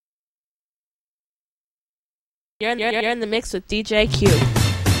You're in the mix with DJ Q.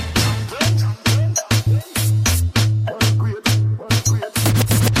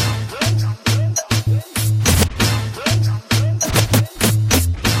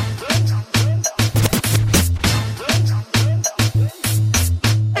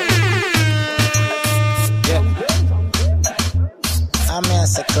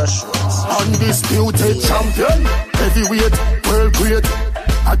 Undisputed champion, heavyweight, world great.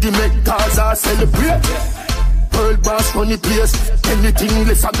 I the make Gaza celebrate. World boss funny place, anything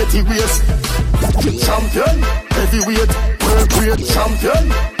less I get erased. Champion, heavyweight, world great.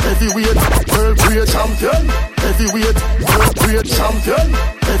 Champion, heavyweight, world great. Champion, heavyweight, world great. Champion,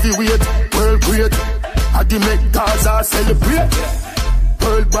 heavyweight, world great. I the make Gaza celebrate.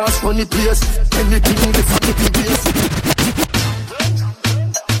 World boss funny place, anything less I get erased.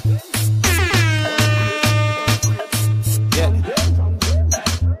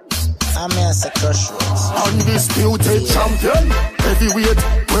 Undisputed champion, heavyweight,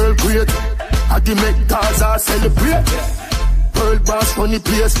 world great. I the make Gaza celebrate. World boss funny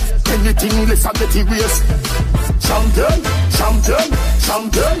place, anything less I get erased. Champion, champion,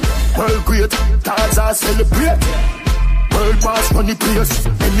 champion, world great. Gaza celebrate. World boss funny place,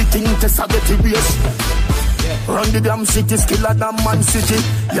 anything less I get erased. Run the damn city, skiller damn man city.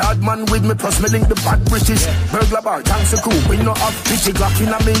 Yard man with me, plus me link the bad British. Burglar bar, thanks to crew, we no have pity. Glock in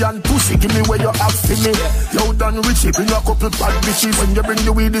a me and pussy, give me where you have for me. Yo done Richie, bring a couple bad bitches. When you bring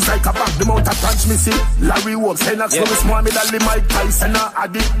the weed, it's like a bag, the mount of touch me see. Larry Wolf, Lennox, yeah. Small me Dally, Mike Tyson,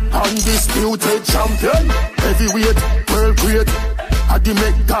 Addy. Undisputed champion, heavyweight, world great. Addy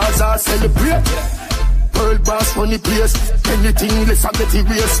make Gaza celebrate. World boss funny place, anything less I get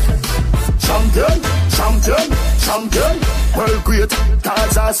erased. Champion, champion, champion, world great.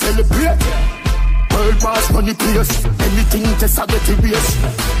 Gaza celebrate. World boss funny place, anything less I get erased.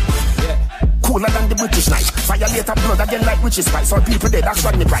 Cooler than the British night. Violate a blood again like witches spice. All people dead, that's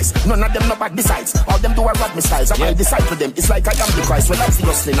Rodney Price. None of them no bad besides. All them do are Rodney styles. I disciple them. It's like I am the Christ. Well,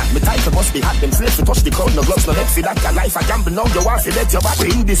 obviously not. Me title must be hot. Them slave to touch the crowd. No gloves, no head for that. Your life a gamble. Now you want to let your back.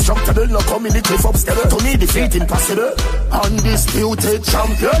 We indestructible. No come in the cliff upstairs. To me, defeat impossible. Undisputed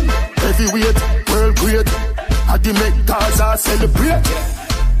champion. Heavyweight, world great. I the make Gaza celebrate.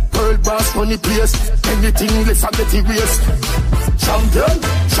 World boss funny place. Anything less I get erased. Champion,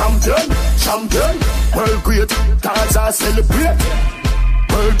 champion, champion, world great. Gaza celebrate.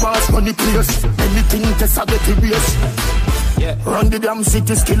 World boss funny place. Anything less I get erased. Run the damn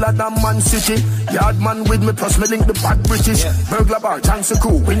city, skiller damn man city. Yard man with me, plus me link the bad British. Burglar bar, thanks to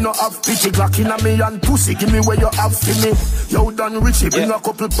crew, we no have pity. Glock in a me and pussy, give me where you have for me. Yo done Richie, bring a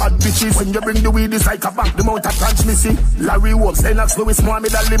couple bad bitches. When you bring the weed, it's like a bank, the mount of touch me see. Larry Wolf, Lennox, Louis,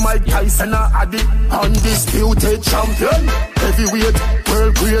 Mohammed Ali, Mike Tyson, Addy. Undisputed champion, heavyweight,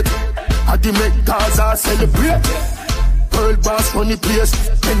 world great. Addy make Gaza celebrate. World boss funny place,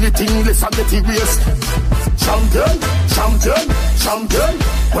 anything less I get erased. Champion, champion, champion,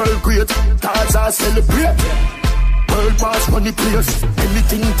 world great. Gaza celebrate. World boss funny place,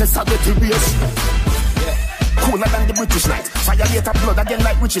 anything less I get erased. Cooler than the British night. Violate a blood again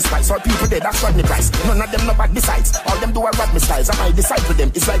like witches spice. All people dead, that's Rodney Price. None of them no bad besides. All them do are Rodney styles. I might disciple them.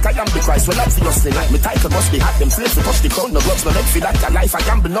 It's like I am the Christ. Well, obviously not. Me title must be hot. Them slave to touch the crown. No gloves, no head for that. Your life a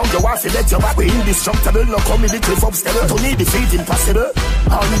gamble. Now you want to let your back. We indestructible. No come in the cliff upstairs. To me, defeat impossible.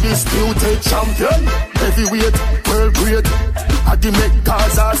 Undisputed champion, heavyweight, world great. I the make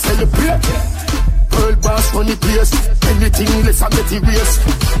Gaza celebrate. World boss funny place. Anything less I get erased.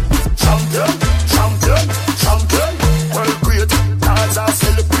 Champion, champion, champion, world great. Gaza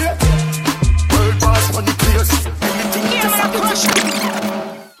celebrate. World boss funny place. Anything less I get erased.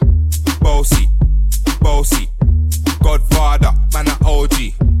 Boasty, boasty, Godfather, man a OG,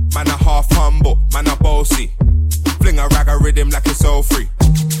 man a half humble, man a boasty. Fling a rag a rhythm like it's all free.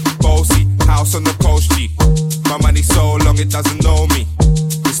 Boasty, house on the coast G. My money so long it doesn't know me.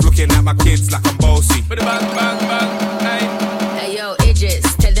 It's looking at my kids like I'm boasty. Bang, bang, bang, hey yo,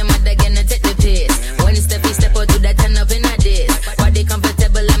 Idris, tell them what they're gonna take the piss. When step out to that turn up in a diss. Body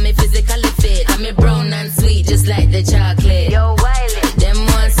comfortable, I'm a physically fit. I'm a brown and sweet, just like the chocolate. Yo, Wiley, them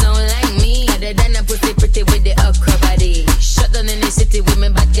ones sound like me. Other than a pussy pretty with the okra body. Shut down in the city with me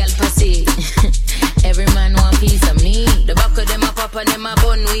bad gal pussy. Every man want piece of me. The back of them a pop and them a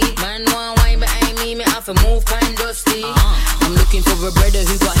bun weed. Man want wine behind me, me have to move kind dusty. I'm looking for a brother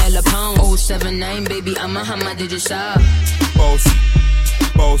who got hella pound. 079, baby, I'm a hammer, did you shop? Boasty,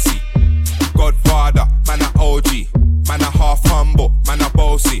 boasty, Godfather, man a OG, man a half humble, man a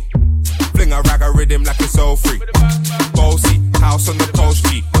boasty. Fling a rag a rhythm like it's all free. Boasty, house on the coast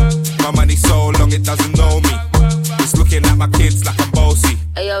G. My money so long it doesn't know me. It's looking at my kids like I'm boasty.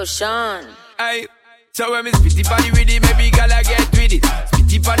 Hey yo, Sean. Hey, So when me spitty body with it, maybe gala get with it.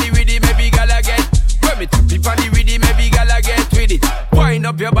 Spitty body with it, maybe gala get. When me tappy body with it, maybe gala get with it. Wind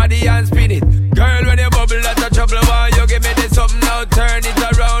up your body and spin it. Girl, when you bubble, that's a trouble. Why you give me this something now? Turn it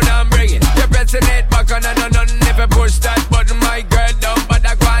around and bring it. You're pressing it back on and on. If you push that button, my girl, down, but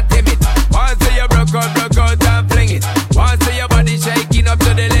I can't tame it. Once you broke out and fling it. Once your body shaking up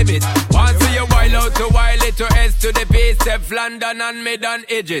to the limit. Once you wild out to wild it to S to the base. Stefflon and mid and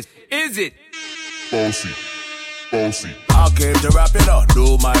edges. Is it? Boasty, boasty. I came to rap it up,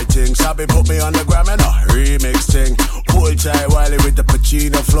 do my thing. Sabi put me on the gram and a remix thing. Pull tight Wiley with the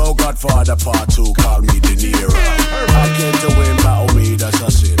Pacino flow. Godfather part 2, call me De Niro. I came to win, battle me, that's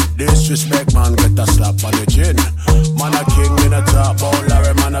a sin. Disrespect, man, get a slap on the chin. Man a king in a top, oh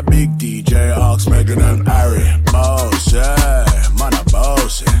Larry, man a big DJ, Ox, Megan and Harry. Boss, yeah, man a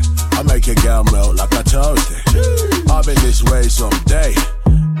bossy. I make your girl melt like a toasty. I'll be this way someday,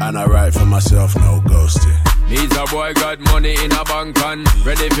 and I write for myself, no ghosting. He's a boy got money in a bank on.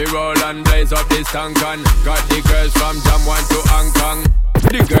 Ready for roll and blaze up this tank on. Got the girls from Jamwan to Hong Kong.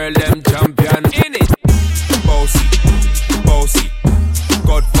 The girl them champion in it. Boasty, boasty.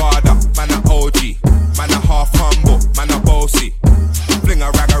 Godfather, man a OG. Man a half humble, man a boasty. Fling a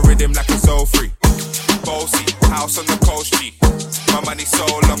rag a rhythm like it's all free. Boasty, house on the coast G. My money so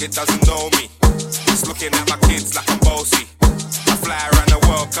long it doesn't know me. It's looking at my kids like I'm boasty. I fly around the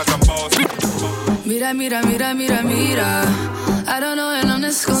world cause I'm boasty. Mira, mira, mira, mira, mira. I don't know when I'm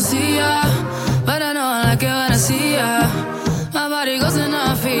just gon' see ya, but I know I like it when I see ya. My body goes in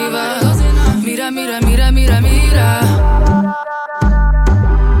a fever. Mira, mira, mira, mira, mira.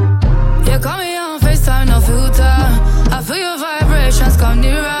 You call me on FaceTime, no filter. I feel your vibrations come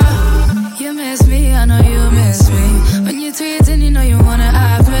nearer. You miss me, I know you miss me. When you tweet and you know you wanna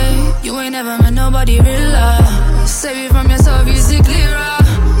have me. You ain't never met nobody realer. Save it from yourself, you see clearer.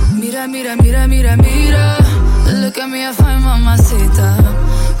 Mira, mira, mira, mira, mira. Look at me, I find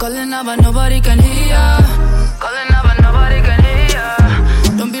mamacita. Calling out but nobody can hear. Calling out but nobody can hear.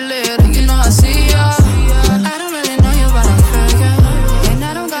 Don't be late, you know I see ya. I don't really know you, but I'm figure. And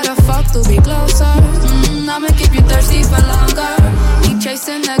I don't gotta fuck to be closer. I'ma keep you thirsty for longer. Keep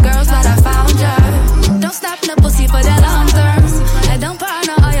chasing the girls that I found ya. Don't stop the pussy for the long terms. I don't pour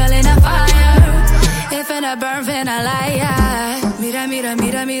no oil in the fire. If it a burn, then I lie. Mira, mira,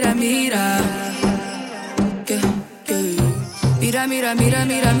 mira, mira, mira. Mira, mira, mira,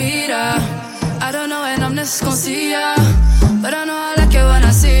 mira, mira. I don't know when I'm just gon' see ya, but I know I like it when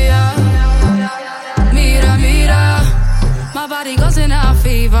I see ya. Mira, mira. My body goes in a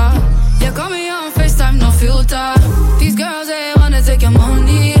fever. You call me on FaceTime, no filter. These girls, they wanna take your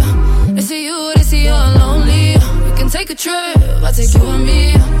money. They see you all lonely. We can take a trip, I'll take you and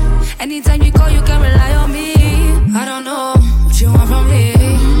me. Anytime you call, you can rely on me. I don't know what you want from me.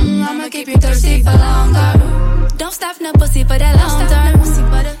 I'ma keep you thirsty for longer. Don't stop no pussy for that long term.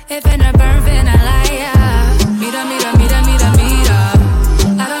 If it a burn, then I lie. Mira, mira, mira, mira, mira.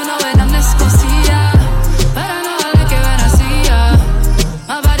 I don't know when I'm next gon' see ya, but I know I like it when I see ya.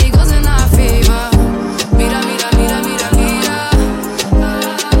 My body goes in a fever. Mira, mira, mira, mira, mira.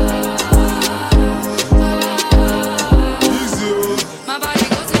 My body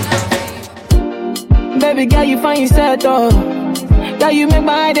goes in a fever. Baby girl, you find yourself though. Girl, you make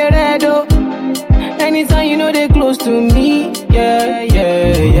my head red oh. Anytime you know they close to me, yeah,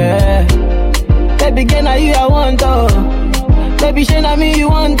 yeah, yeah. Baby girl, now you I want to. Baby, shey na me you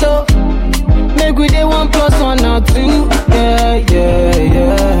want to. Make we dey 1 + 1 or 2, yeah, yeah,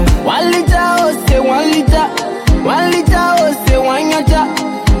 yeah. 1 liter, oh say 1 liter. 1 liter, oh say 1 yacha.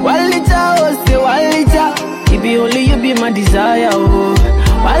 1 liter, oh say 1 liter. It be only you be my desire, oh.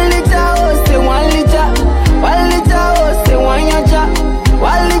 1 liter, oh say 1 liter. 1 liter, oh say 1 yacha.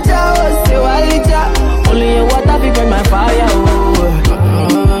 1 liter, oh say 1 liter. Only your water be burn my fire, oh.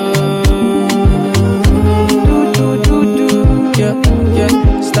 Yeah,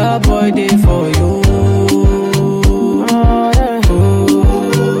 yeah. Star boy day for you.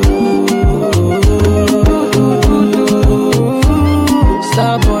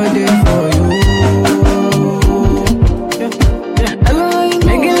 Star boy day for you.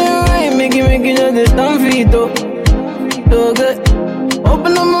 Making it right, making just this dumb feet, though. So good.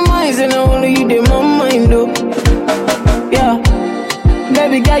 Open up my mind, and only you did my mind, though. Yeah.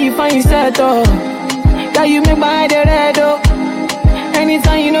 Baby girl, you find yourself, though. Girl, you make my head red, though.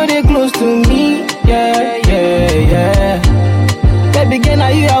 Anytime you know they close to me, yeah, yeah, yeah. Baby girl, now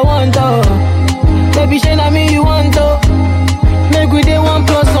you I want, though. Baby, shey na me you want, though. Make we dey 1 +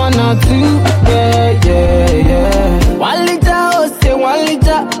 1 or 2, yeah, yeah, yeah. 1 liter, oh say 1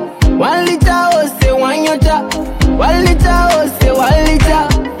 liter. 1 liter, oh say 1 yacha. 1 liter, oh say 1 liter.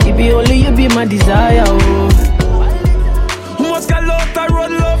 It be Baby, only you be my desire, oh. Most girl out the road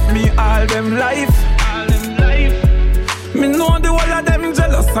love me all them life. Me know the whole of them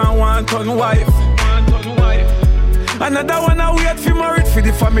jealous and want on wife. Another one I wait for married for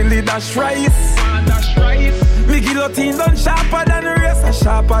the family dash rice. Me guillotine done sharper than the rest, and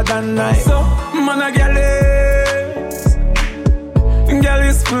sharper than knife. So, man a Gyalis,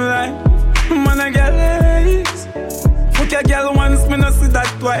 Gyalis fly, man a Gyalis. Fuck a girl once, me no see that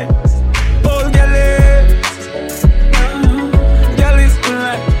twice. Oh Gyalis, Gyalis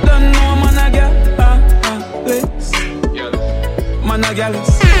fly, don't know man a Gyalis, man a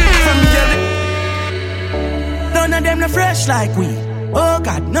Gyalis. None of them no fresh like we. Oh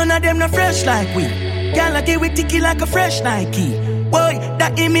God, none of them no fresh like we. Girl, I give it ticky like a fresh Nike. Boy,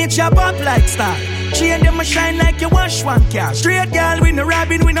 that image you pop like star. Chain them a shine like you wash one car. Straight girl, we no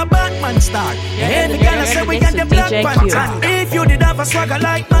Robin, we no Batman star. Every girl I say we got the Black Panther. If you did have a swagger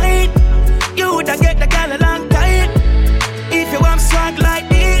like mine, you woulda get the girl a long time. If you want swag like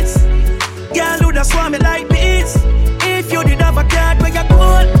this, girl woulda swam me like this. If you did have a card where you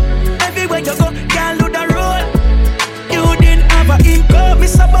cool, everywhere you go, girl woulda roll. You didn't have a income,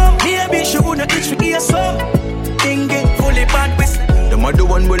 Miss Above. Maybe she wouldn't itch for ear some. Thing get fully bad with. Them are the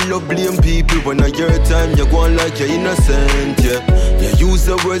one will love blame people. When I your time, you go on like you're innocent, yeah. You use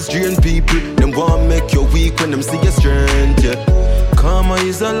the words drain people. Them want make you weak when them see your strength, yeah. Karma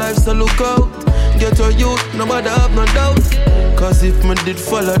is a life, so look out. Get your youth, nobody have no doubt. Cause if me did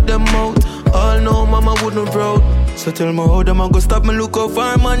follow them out, all know mama wouldn't proud. So tell me how them a go stop me look out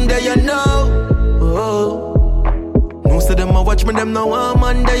for Monday, you know. Oh. No say them a watch me, them now I'm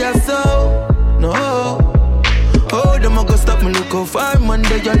on there, so no. Oh, them a go stop me look out for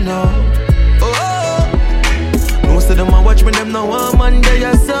Monday, you know. Oh, no say them a watch me, them now I'm on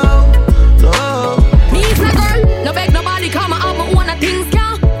there, so no. Me is a girl, no beg nobody come out, but one of things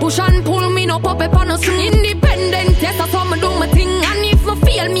can push and pull me, no pop up on no string. Independent, yes, I saw me do my thing. And if me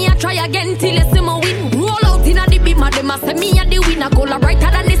fail, me I try again till you see me win. Roll out in a the beam, them a say me a the winner. Color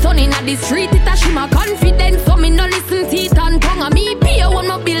brighter than the sun in a the street. It a shimmer confidence, so me no listen teeth and tongue. And me pay when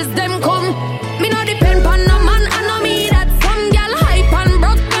my bills them come. Me no depend on no man, and no me that. Some gal hype and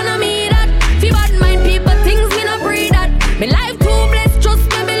broke, and no me that. Fi bad mind people things, me no breed that. Me life too blessed, just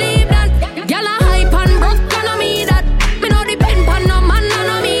me believe that. Gal a hype and broke, and no me that. Me no depend on no man, and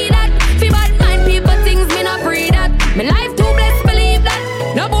no me that. Fi bad mind people things, me no breed that. Me life too blessed, believe that.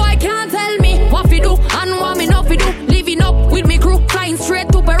 No boy can't tell me what fi do and what me no fi do. Living up with me crew, flying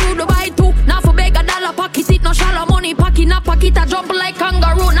straight to Peru, Dubai too. Now for beg a dollar pocket, it no shallow money pocket, na pocket a jump like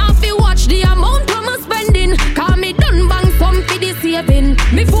kangaroo. Now fi watch the amount I'm spending, cause me done bang some fi the saving.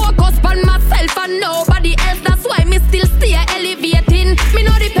 Me focus on myself and nobody else, that's why me still stay elevating. Me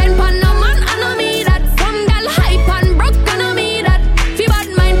no depend on no man, and no me that. Some gal hype and broke, and no me that. Fi bad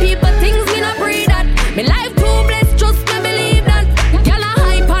mind people things, me no breed that. Me life too blessed, just me believe that. Gal a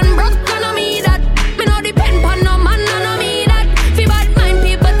hype and broke, and no me that. Me no depend on no man, and no me that. Fi bad mind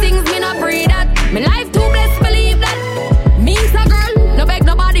people things, me no breed that. Me life too blessed, believe that. Me's a girl, no beg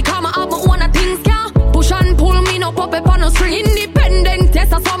nobody come out, but one of things can push and pull me, no pop up on no string. Independent,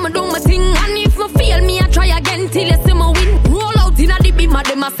 yes, I saw me do my thing. And if me fail, me I try again till you see me win. Roll out in a the beam,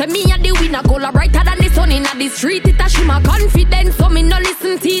 them a say me a the winner. Color brighter than the sun in a the street. It a shimmer confidence, so me no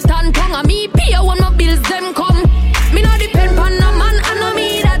listen teeth and tongue. And me pay when my bills them come. Me no depend on no man, and no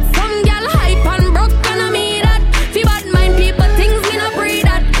me that. Some gal hype and broke, and no me that. Fi bad mind people things, me no breed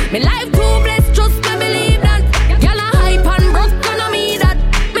that. Me life too blessed, just me believe that. Gal a hype and broke, and no me that.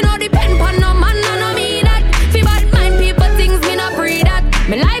 Me no depend on no man, and no me that. Fi bad mind people things, me no breed that.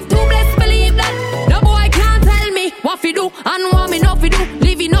 Me life too blessed, believe that. No boy can't tell me what fi do and what me no fi do.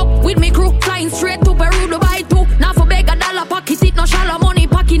 Living up with me crew, flying straight to Peru, Dubai too. Now for beg a dollar pocket, it no shallow money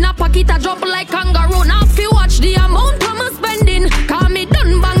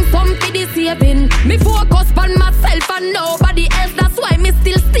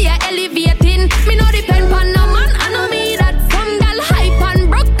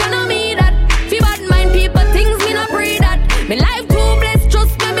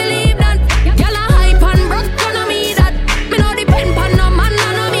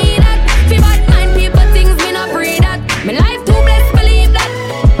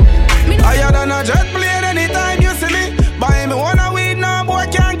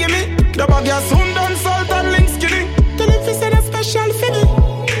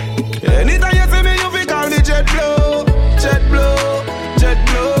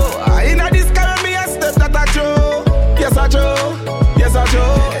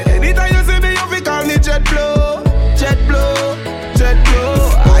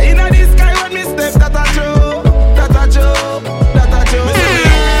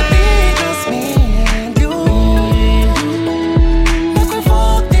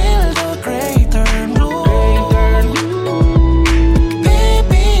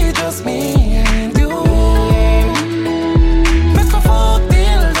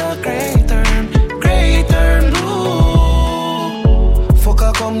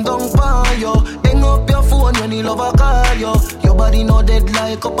me no dead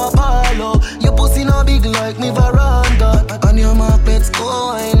like up a palo. Your pussy no big like me veranda. And your market's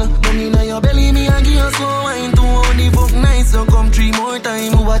coin. Money in your belly, me and give you so wine. To only fuck nice, so come 3 more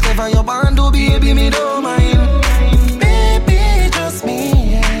times. Whatever you want to, baby, me don't mind. Baby, just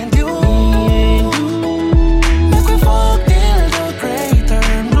me and you. Make we fuck till the great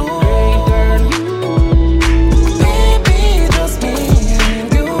turn blue. Baby, just me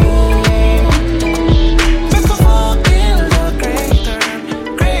and you. Make we fuck till the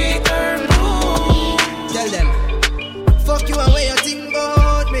great turn blue. Tell them, fuck you and where you think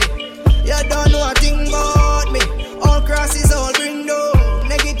about me. You don't know a thing about me. All crosses, all bring down.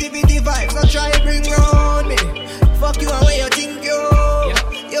 Negativity vibes, so try bring round me. Fuck you and where you think you.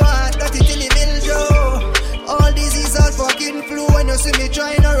 You heart got it till the middle Joe. All this is all fucking flu when you see me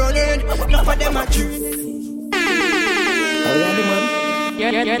trying to run in. Enough of them are true.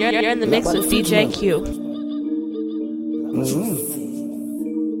 You're in the mix with DJ Q.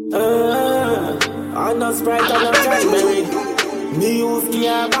 I'm not Sprite, I'm not cranberry. Me use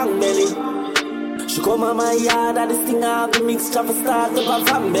gear bang belly. She come on my yard and this thing out the mixture for start up a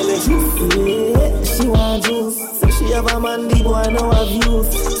family. Yeah, she want juice. So she have a man, the boy no have use.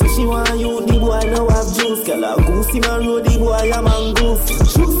 So she want you, the boy no have juice. Girl a goose in my road, the boy a mongoose.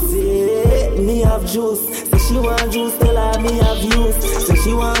 Juice, yeah, me have juice. So she want juice, tell her me have use. So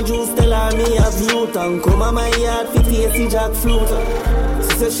she want juice, tell her me have youth. And come on my yard, fit tasty jackfruit.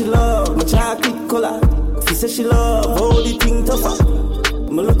 She say she love my chocolate color. She say she love all the thing tougher.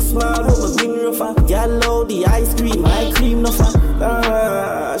 Me look small, but my bring rougher. Girl love the ice cream, my cream no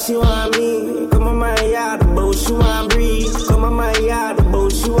fat. She want me, come on my yard, but she want breathe. Come on my yard, but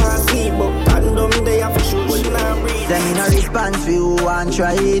she want see. But condom they have to shoot, she not breathe. Send me no response for you and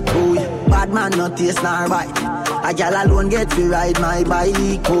try it, boy. Bad man no taste nor bite. A gal alone get to ride my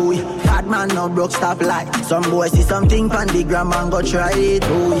bike, boy. Bad man no broke stop light. Some boys see something pan the gram and go try it,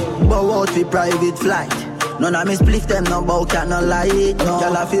 boy. Bow out for private flight. None of me spliff them no bow cat no light. No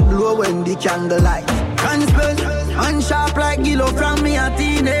gal a fit blow when the candle light. And spell and sharp like Gilo from me a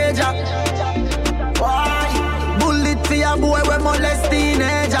teenager. Why? Bullet for your boy when molest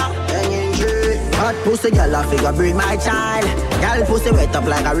teenager. Hot pussy gal a figure bring my child. Gal pussy wet up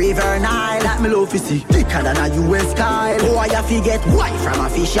like a river Nile. That me love to see thicker than a US Kyle. Boy a fi get white from a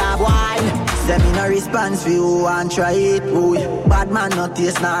fish of wine. Send me no response for you and try it, boy. Bad man no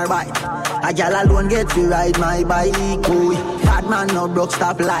taste nor bite. A gal alone get to ride my bike, boy. Bad man no broke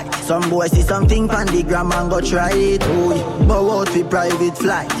stop light. Some boys see something pan the gram and go try it, boy. Bow out for private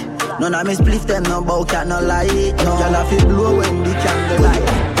flight. None of me spliff them no bow cat no light. No gal a fi blow when the candle light.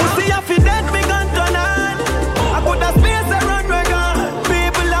 Pussy a fi dead me gun turn on. I put a space around my gun.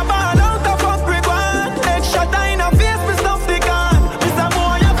 People a ball out of fuck we gone. Head shot in a face me stuff the gun. Mr.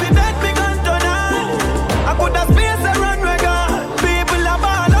 Boy a fi dead me gun turn on. I put a space around my gun. People a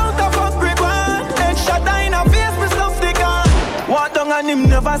ball out of fuck we gone. Head shot in a face me stuff the gun. Walk down and him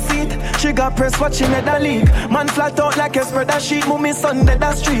never see it. She got press watching at the league. Man flat out like a spread of sheet. Move me son dead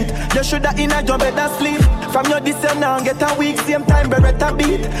the street. You shoulda in a job better sleep. From your this now get a week. Same time beretta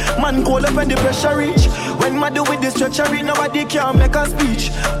beat. Man cold up when the pressure reach. When man do with the stretchery, nobody can make a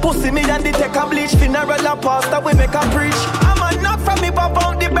speech. Pussy me and they take a bleach. Funeral a pastor we make a preach. I'm a knock from me pop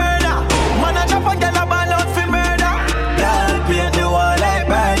out the burner. Man a drop a girl a ball out for murder. God paint the wall like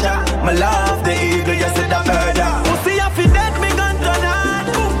murder. My love the eagle you said the murder. Pussy a fi dead me gun turn on.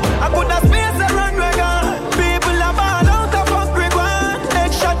 I put a space around my gun. People a ball out of fuck we gone.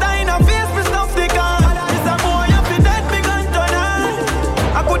 Head shot in a face me stuff the gun. It's a boy a fi dead me gun turn on.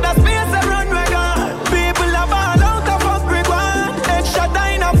 I put a space around my gun. People a ball out of fuck we gone. Head shot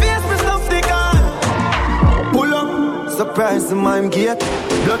in a face me stuff the gun. Pull up, surprise the mime gate.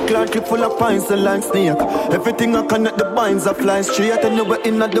 Blood clot clip full of pints and like snake. Everything I connect the binds I fly straight. And you were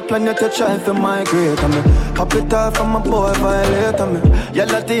in at the planet to try to migrate. And me pop it off from my boy violate. And me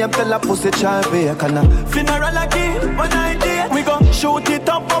yellow tape tell a pussy try bake. And a funeral again, one night we gon' shoot it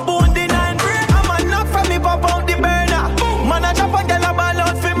up a bone the 9 break. I'm a knock from me pop out the burner. Man a chop a girl a ball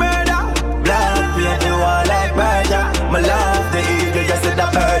out for murder. Black paint the wall like murder. My love the eagle just said the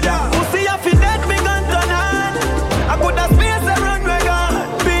murder. Pussy a fi dead me gun turn on. I put a space around my gun.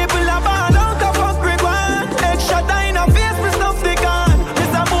 People a ball out of fuck we gone. Head shot in a face me stuff the gun.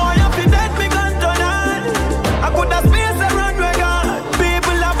 Mr. Boy a fi dead me gun turn on. I put a space around my gun.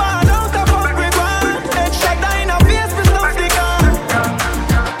 People a ball out of fuck we gone. Head shot in a face me stuff the gun.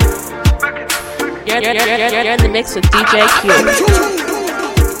 You're in the mix with DJ Q.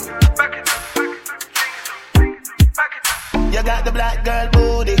 You got the black girl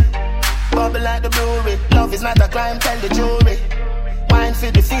booty, bubble like the brewery. Love is not a crime, tell the jury. Wine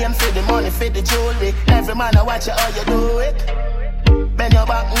for the fame, for the money, for the jewelry. Every man I watch you how you do it. Bend your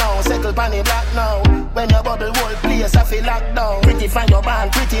back now, settle pan the black now. When your bubble whole place, I feel locked down. Pretty find your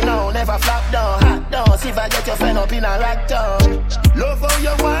band, pretty now, never flop down. Hot down, see if I get your friend up in a rack down. Love how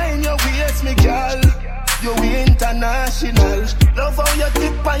you wine, your waist, me girl. You international. Love how you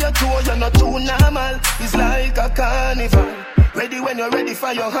tip on your toe, you're not too normal. It's like a carnival. Ready when you're ready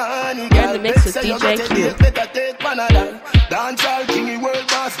for your honey, girl. You're in the mix with DJ Q. Better take Panadol. Dance all king, world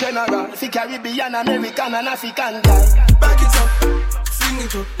boss general. Fi Caribbean, American and African girl. Back it up, fling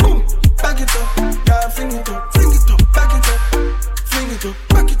it up, boom. Back it up, girl, fling it up, fling it up, back it up, fling it up,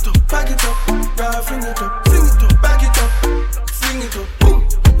 back it up, back it up, girl, fling it up, fling it up, back it up, fling it up, boom.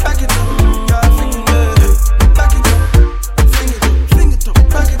 Back it up, girl, fling it up, back it up, fling it up, fling it up,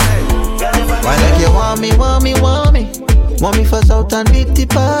 back it up. Why like you want me, want me, want me? Want me for South and Bitty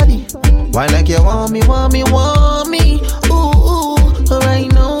party? Why like you want me, want me, want me? Ooh, right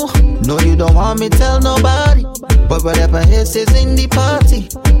now. No, you don't want me, tell nobody. But whatever it says in the party.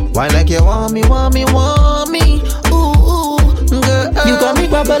 Why like you want me, want me, want me? Ooh, girl. You got me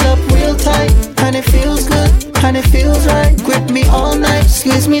bubble up real tight. And it feels good, and it feels right. Grip me all night,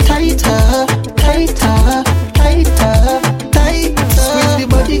 squeeze me tighter, tighter, tighter, tighter. Squeeze the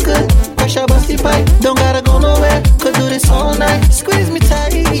body good, pressure bust the pipe. Don't gotta go nowhere, could do this all night. Squeeze me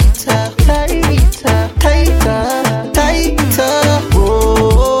tighter, tighter, tighter, tighter.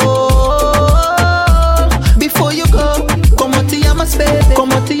 Oh, before you go, como te llamas, baby?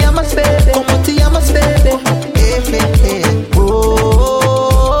 Como te llamas, baby? Como te llamas, baby? Hey, hey, hey.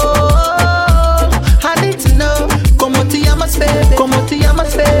 Como te llamas, baby? Como te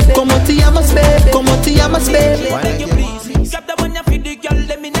llamas, baby? Como te llamas, baby? Beg you please, grab the one you feed the girl,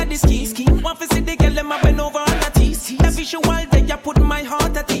 let me know the ski. Want to see the girl, let me bend over on a tease. The visual day, you put my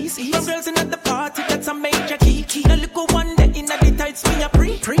heart at ease. From girls in at the party, that's a major key. The little one day in the tights, me a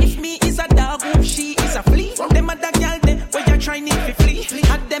pre. If me is a dog, who she is a flea. Them other girl there, where you trying to flee.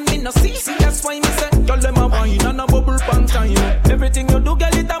 Had them in no see, that's why me say, girl, them a wine and a bubble pan time. Everything you do,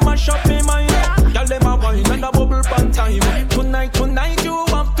 girl, it a mash up me mind. Girl, them a wine and a bubble pan time. Tonight you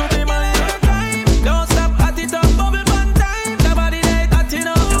have to be mine. Don't stop at it up, bubble pan time. The body there, at it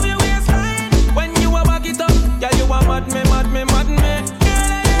up, move your waistline. When you a back it up, yeah, you a mad me, mad me, mad me.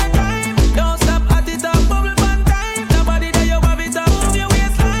 Don't stop at it up, bubble pan time. The body there, you have it up, move your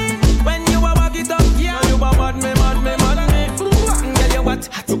waistline. When you a back it up, yeah, you a mad me, mad me, mad me. Girl, you what?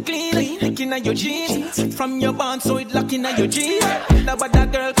 Hot to clean, looking at your jeans. From your band, so it locking at your jeans. The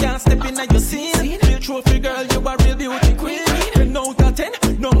bad girl can't step in at your scene. Real trophy girl, you a real beauty queen. Out of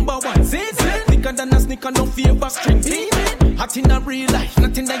 10, number one zit. Thicker than a sneaker, no favor string beat. Hot in a real life,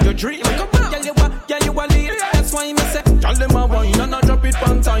 nothing that you dream. Girl, you a lead. That's why me say, girl, them a wine and a drop it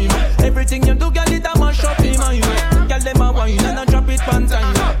pan time. Everything you do, girl, it a mash up in my mind. Girl, them a wine and a drop it pan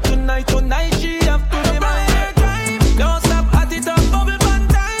time. Tonight, she have to be mine. Don't stop at it up, bubble pan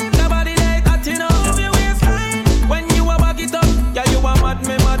time. The body there, at it up, move your waistline. When you a back it up, girl, you a mad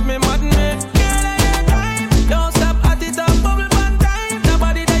me, mad me, mad me. Don't stop at it up, bubble.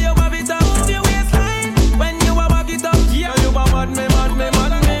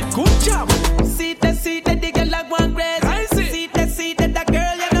 Good job. See the girl like one grace. I see the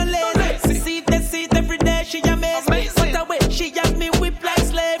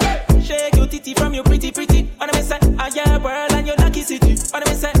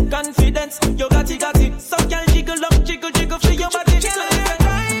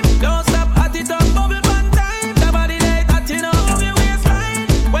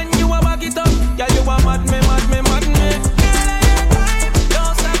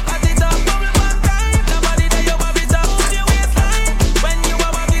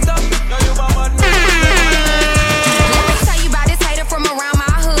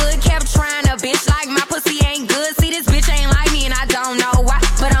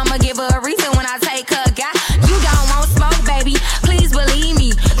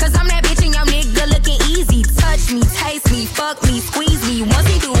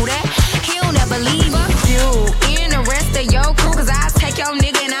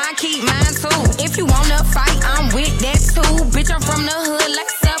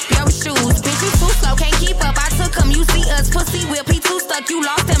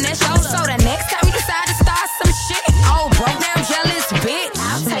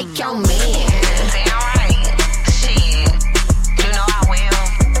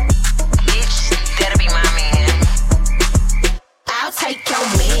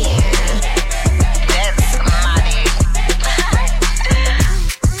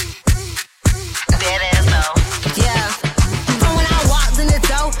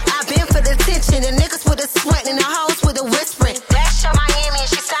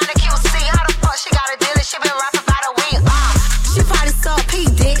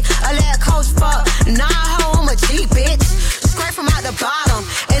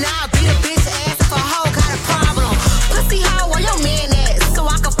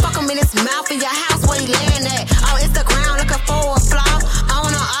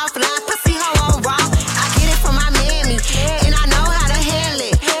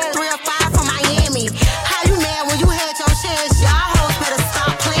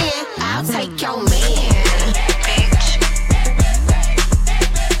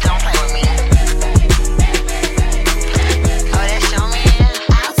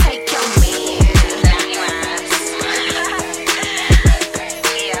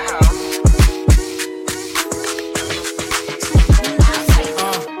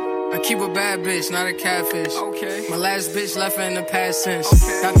bitch, not a catfish. Okay. My last bitch left her in the past tense.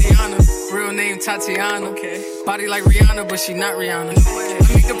 Okay. Tatiana, real name Tatiana. Okay. Body like Rihanna, but she not Rihanna.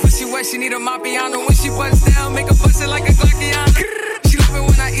 I make the pussy wet, she need a Mapiano. When she bust down, make her bust it like a Glockiana. She love it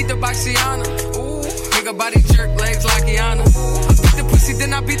when I eat the Boxiana. Ooh. Make her body jerk, legs Lockiana. I beat the pussy,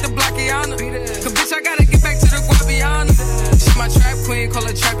 then I beat the Blockiana. Cause bitch, I gotta get back to the Guapiana. She my trap queen, call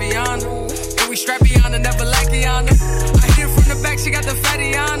her Trappiana. And we strappiana, never Lackiana. I hit her from the back, she got the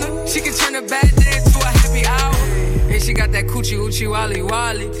fattiana. She can turn a bad day into a happy hour. And she got that coochie oochie wally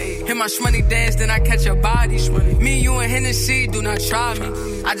wally. Hit my shmoney dance, then I catch her body. Me, you, and Hennessy, do not try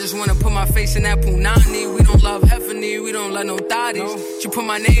me. I just wanna put my face in that punani. We don't love Heffany, we don't love no thotties. She put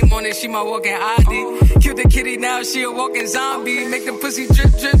my name on it, she my walking ID. Killed the kitty, now she a walking zombie. Make the pussy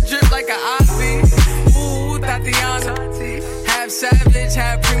drip, drip, drip like an Osby. Ooh, Tatiana. Half savage,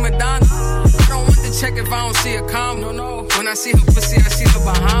 half prima donna. I don't want to check if I don't see a comma. No. When I see her pussy, I see the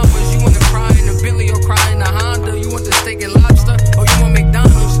Bahamas. You wanna cry in the Billy or cry in the Honda? You want the steak and lobster or you want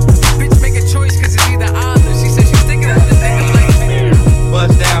McDonald's? Bitch, make a choice cause it's either either. She said she's thinking of the niggas like me.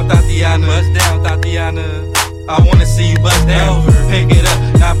 Bust down, Tatiana. Bust down, Tatiana. I wanna see you bust down. Pick it up,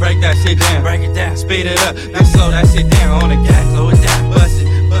 now break that shit down. Break it down, speed it up, now slow that shit down on the gas. Slow it down, bust it,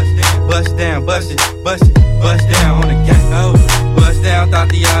 bust down, bust down, bust it, bust it, bust down on the gas. Bust down,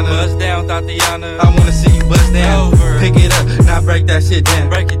 Tatiana. Bust down, Tatiana. I wanna see you bust down. Pick it up, now break that shit down.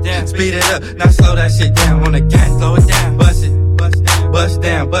 Break it down, speed it up, now slow that shit down on the gas. Slow it down, bust it, bust down, bust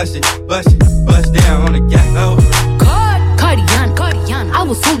down, bust it, bust it, bust down on the gas. Cardiana. I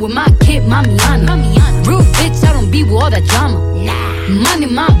was home with my kid, Mamiana. Real bitch, I don't be with all that drama. Money,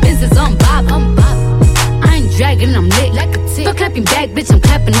 my business, I'm Bob. I ain't dragging, I'm lit like a tick. Stop clapping back, bitch, I'm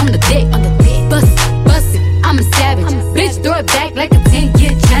clapping on the dick. Bust it, I'm a savage. Bitch, throw it back like a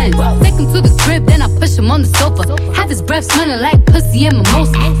 10-year challenge. Take him to the crib, then I push him on the sofa. Have his breath smelling like pussy and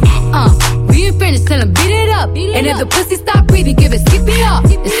mimosa. We ain't finished, tell him beat it up. And if the pussy stop breathing, give it CPR.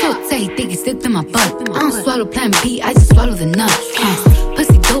 It's so tight, think it slipped in my butt. I don't swallow plan B, I just swallow the nut.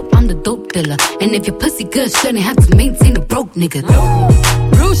 Pussy dope, I'm the dope dealer. And if your pussy good, shouldn't have to maintain a broke nigga.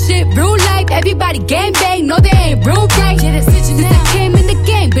 Real shit, real life, everybody gang bang, no they ain't real right. Since I came in the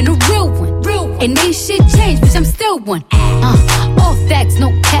game, been a real one. And ain't shit changed, bitch, I'm still one. All facts,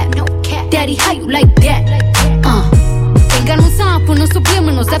 no cap. Daddy, how you like that? Ain't got no time for no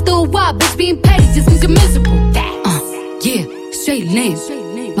subliminals. After a while, bitch, being petty just means you're miserable. Yeah, straight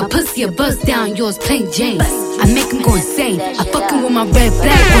lane. My pussy a buzz down, yours plain Jane. I make him go insane. I fucking with my red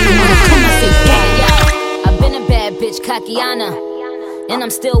flag when I'm on the come, I say gang. I've been a bad bitch, Kakiana. And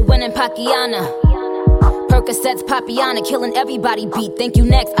I'm still winning Pakiana. Percocets, Papiana, killing everybody beat. Thank you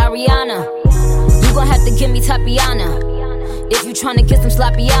next, Ariana. You gon' have to give me Tapiana if you tryna get some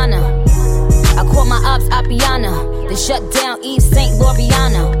Slappiana. I call my ops Appiana, then shut down Eve St.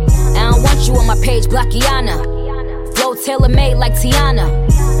 Loriana. I don't want you on my page, Blackiana. Flow tailor-made like Tiana.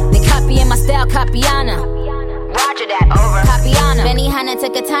 They copying my style, Capiana. Roger that, over. Capiana. Benny Hanna to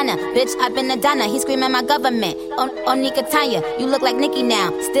Katana. Bitch, I've been a Donna. He screaming my government. On Nikatanya. You look like Nicki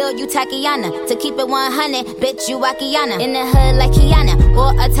now. Still, you Takiana. To keep it 100, bitch, you Wakiana. In the hood like Kiana.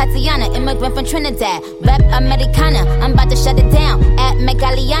 Or a Tatiana. Immigrant from Trinidad. Rep Americana. I'm about to shut it down at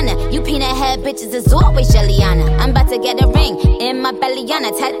Megaliana. You peanut head bitches is always Jelliana. I'm about to get a ring in my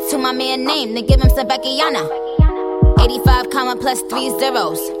bellyana. Tattoo my man name. Then give him some Beckiana. 85 comma plus 3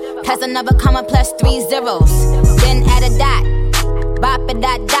 zeros. Plus another comma plus 3 zeros. Then add a dot. Bop a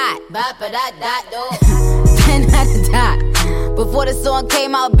dot dot. Bop a dot dot dot. Then add a dot. Before the song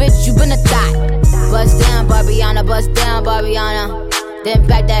came out, bitch, you been a thot. Bust down, Barbiana. Bust down, Barbiana. Then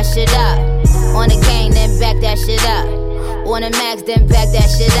back that shit up. On the gang, then back that shit up. On the max, then back that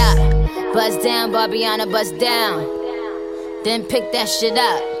shit up. Bust down, Barbiana. Bust down. Then pick that shit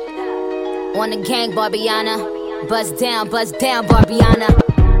up. On the gang, Barbiana. Bust down, Barbiana.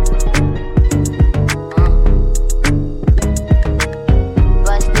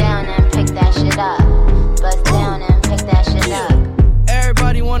 Bust down and pick that shit up. Bust down and pick that shit up.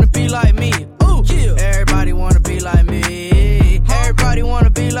 Everybody wanna be like me. Ooh, yeah. Everybody wanna be like me. Everybody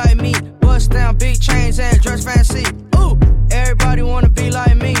wanna be like me. Bust down big chains and dress fancy. Ooh, everybody wanna be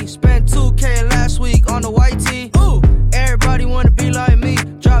like me. Spent 2K last week on the white tee. Ooh, everybody wanna be like me.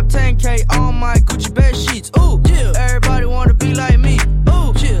 Drop 10K on my Gucci bed sheets. Ooh, yeah. Everybody wanna be like me.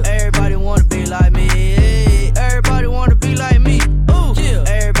 Ooh, yeah. Everybody wanna be like me. Everybody wanna be like me. Ooh, yeah.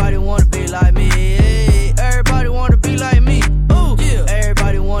 Everybody wanna be like me. Everybody wanna be like me. Ooh, yeah.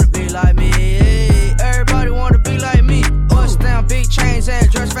 Everybody wanna be like me. Everybody wanna be like me. Bust down big chains and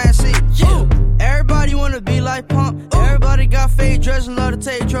dress fancy. Ooh, everybody wanna be like Pump. Everybody got fake dress and love to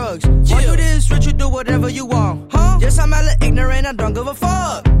take drugs. Yeah. Why you this rich, you do whatever you want, huh? Yes, I'm hella ignorant, I don't give a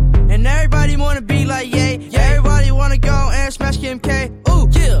fuck. And everybody Everybody wanna be like Ye. Everybody wanna go and smash Kim K. Ooh,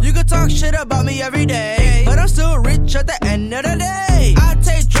 yeah. You can talk shit about me every day, but I'm still rich at the end of the day. I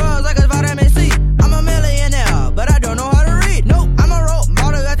take drugs like a vitamin C. I'm a millionaire, but I don't know how to read. Nope, I'm a role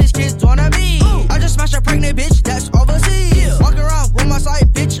model that these kids wanna be. Ooh. I just smashed a pregnant bitch that's overseas. Yeah. Walk around with my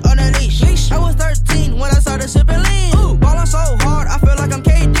side bitch on a leash. I was 13 when I started sipping lean. Ooh. Ballin' so hard, I feel like I'm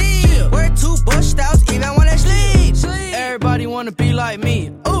KD. Yeah. Wear 2 Bush styles even when I sleep. Everybody wanna be like me.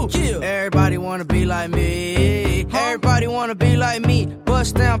 Ooh, yeah. Everybody wanna be like me. Everybody wanna be like me.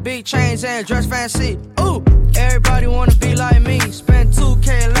 Bust down big chains and dress fancy. Ooh, everybody wanna be like me. Spent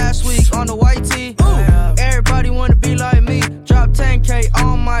 2K last week on the white tee. Ooh, everybody wanna be like me. Drop 10K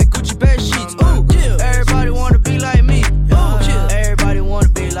on my Gucci bed sheets. Ooh, yeah. Everybody wanna be like me. Ooh, yeah. Everybody wanna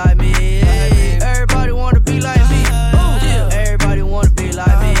be like me. Everybody wanna be like me. Ooh, yeah. Everybody wanna be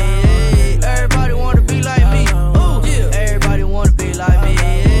like me. Everybody wanna be like me. Ooh, yeah. Everybody wanna be like me.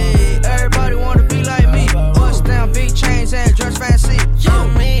 Everybody wanna be like me. Bust down big chains and dress fancy.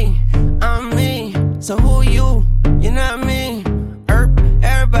 I'm me. So who you? You know what I mean?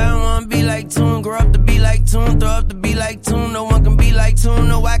 Everybody wanna be like Toon, grow up to be like Toon, throw up to be like Toon. No one can be like Toon.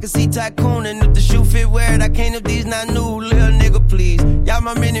 No, I can see Tycoon, and if the shoe fit, wear it. I can't if these not new. Little nigga, please. Y'all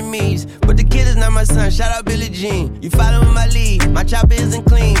my mini-me's, but the kid is not my son. Shout out Billie Jean. You following my lead. My chopper isn't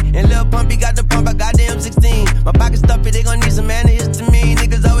clean, and Lil Pumpy got the pump. I got the M16. My pocket stuffy, they gon' need some antihistamine.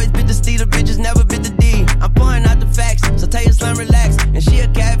 Niggas always bit the steal, the bitches never bit the D. I'm pouring out the facts, so tell your slime relax. And she a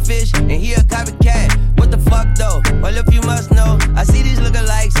catfish, and he a copycat. What the fuck though? Well, if you must know, I see these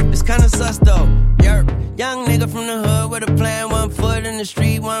lookalikes. It's kinda sus though. Yerp. Young nigga from the hood with a plan. 1 foot in the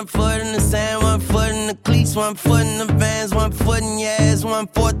street, 1 foot in the sand, 1 foot in the cleats, 1 foot in the vans, 1 foot in your ass,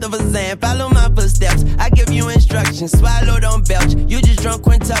 1/4 of a Zan. Follow my footsteps, I give you instructions. Swallow, don't belch. You just drunk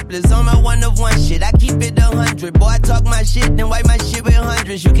quintuplets on my 1 of 1 shit. I keep it 100. Boy, I talk my shit, then wipe my shit with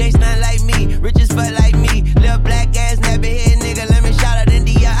hundreds. You can't stand like me, rich as fuck like me. Little black ass, nappy head nigga. Let me shout out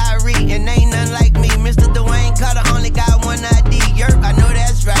India Irie, and ain't none like me. Mr. Dwayne Carter only got 1 ID. Yerp, I know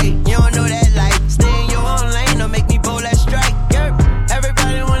that's right. You don't know that life. Stay in your own lane, don't make me bowl that strike. Yerp,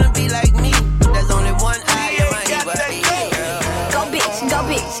 everybody wanna be like me. There's only 1 eye in my ear. Go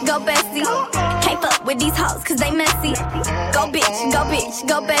bitch, go bestie. Can't fuck with these hoes cause they messy. Go bitch,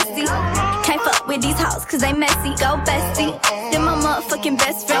 go bestie. Can't fuck with these hoes cause they messy. Go bestie. Then my motherfucking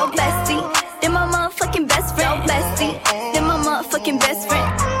best friend. Bestie. Then my motherfucking best friend. Bestie. Then my motherfucking best friend.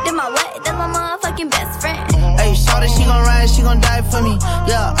 Then my what? Then my motherfucking best friend. Hey, shawty, she gon' ride, she gon' die for me.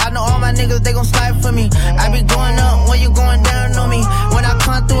 Yeah, I know all my niggas, they gon' slide for me. I be going up when you going down on me. When I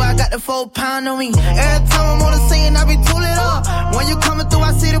come through, I got the 4 pound on me. Every time I'm on the scene, I be tooling up. When you coming through,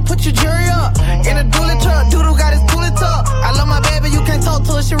 I see to put your jury up. In a dually truck, doodle got his tooling tuck. I love my baby, you can't talk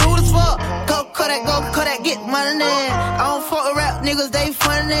to her, she rude as fuck. Go Kodak, get money. I don't fuck with rap niggas, they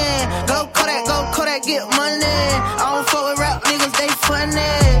funny. Go Kodak, get money. I don't fuck with rap niggas, they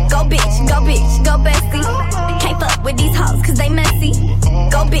funny. Go bitch, go bestie. Can't fuck with these hoes cause they messy.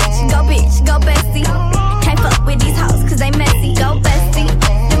 Go bitch, go bestie. Can't fuck with these hoes cause they messy. Go bestie.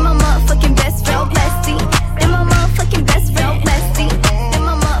 Then my motherfucking best friend. Bestie. Then my motherfucking best friend. Bestie. Then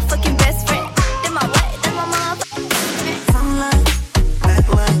my motherfucking best friend. Then my what? Then my motherfucking best friend. Sunlight,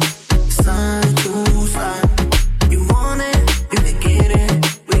 backlight, sun to sun. You want it, you can get it.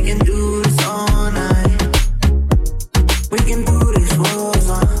 We can do this all night. We can do this rolls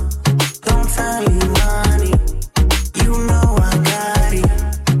on. Don't tell me money. You know I got it.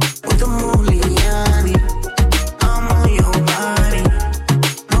 With the Muliani, I'm on your body.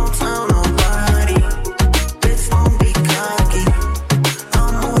 Don't tell nobody. Bitch, don't be cocky.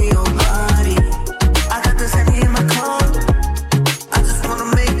 I'm on your body. I got this Henny in my car. I just wanna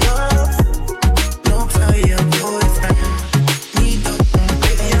make love. Don't tell your boyfriend. Need the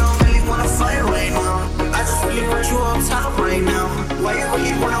baby, I don't really wanna fight right now. I just really want you on top right now. Why you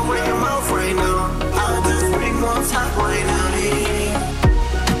really wanna wear your mouth right now? I just really want top right now. Yeah.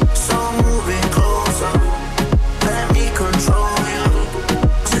 So I'm moving closer. Let me control you.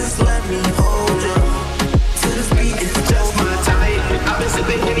 Just let me hold you. To this beat is just my type. I've been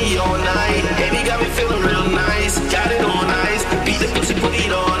sipping Henny all night. Baby got me feeling real nice. Got it on ice. Beat the pussy, put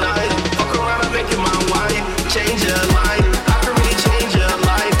it on ice. Fuck around and make it my wife. Change your life. I can really change your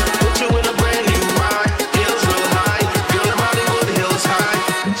life. Put you in a brand new ride. Feels real high. Feeling Hollywood Hills high.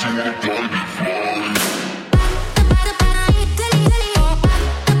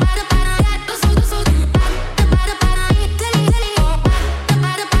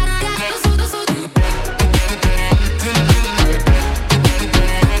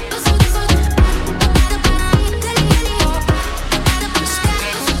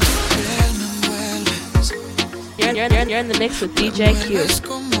 You're in the mix with DJ Q. Es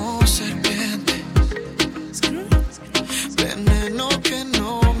como ser que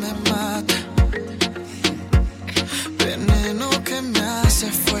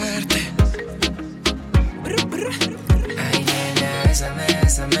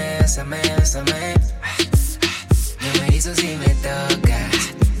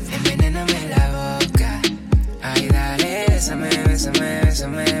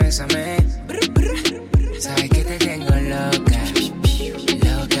bésame. Sabes que te tengo loca,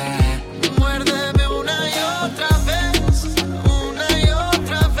 loca. Muérdeme una y otra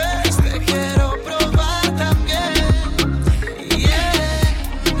vez, te quiero probar también. Yeah,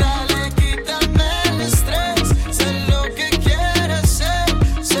 dale, quítame el estrés, sé lo que quieres ser,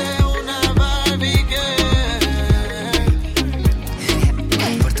 sé una Barbie girl.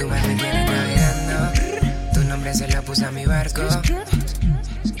 Por tu mar me tienes navegando, tu nombre se lo puse a mi barco.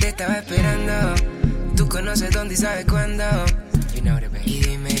 Te estaba esperando, tú conoces dónde y sabes cuándo. Y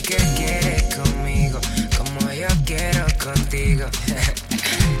dime qué quieres conmigo, como yo quiero contigo.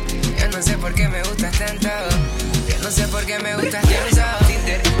 Yo no sé por qué me gustas tanto, yo no sé por qué me gustas tanto.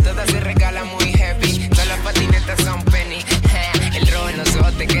 Tinder, todas se regalan muy heavy, todas las patinetas son penny. El rojo en los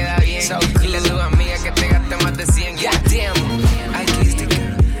ojos te queda bien, dile a tu amiga que te gaste más de 100. Goddamn, I kissed the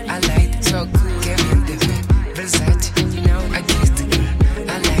girl, I like it, so cool. Qué bien te ve, Versace, you know, I kissed the girl,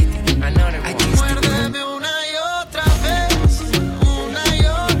 I like it, I know that I kissed the girl. Muérdeme una y otra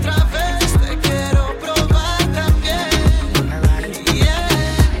vez, te quiero probar también. Yeah,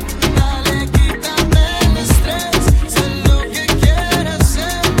 dale, quítame el estrés, sé lo que quieres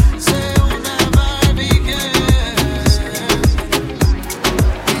ser, sé una Barbie girl.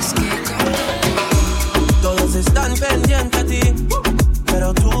 Es que Todos están pendientes a ti,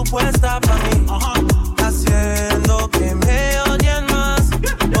 pero tú puesta para mí, haciendo que me odien más,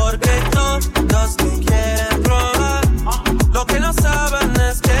 porque todos te quieren probar. Lo que no saben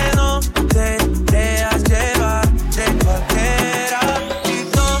es que no te dejas llevar de cualquiera, y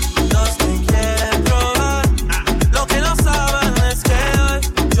todos te quieren probar. Lo que no saben es que hoy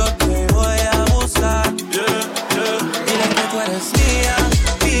yo te voy a buscar. Dile que tú eres mía,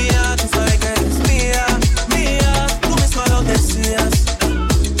 mía, tú sabes que eres mía, mía, tú misma lo decías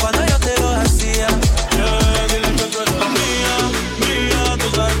cuando yo te lo hacía. Dile que tú eres mía, mía, tú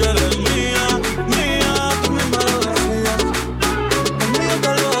sabes que eres mía, mía, tú misma lo decías, conmigo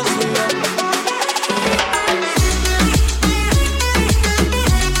te lo hacía.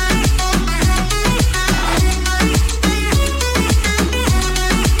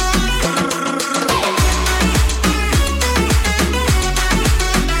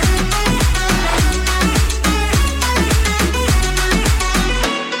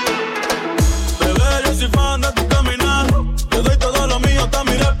 Bebé, yo soy fan de tu caminar, te doy todo lo mío hasta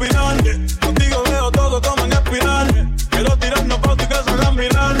mi respirar. Contigo veo todo como en espiral, quiero tirarnos fotos y que se hagan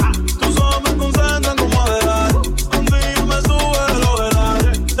mirar. Tus ojos me concentran como adelar, contigo me sube el overall.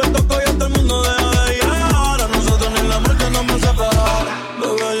 Te toco y hasta el mundo deja de llegar, a nosotros ni la muerte nos va a separar.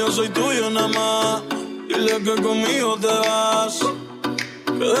 Bebé, yo soy tuyo nada más, dile que conmigo te vas,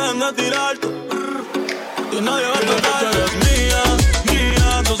 que dejen de tirarte, que nadie va a tocar. Que eres mía, mía,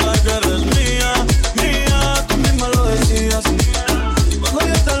 tú sabes que eres mía, mía, tú misma lo decías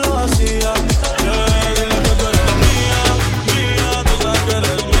cuando yo te lo hacía. Dile que tú eres mía, mía, tú sabes que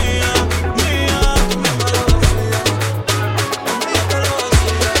eres mía, mía, tú misma lo decías cuando yo te lo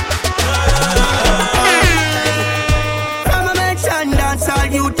hacía. From a mansion dance, all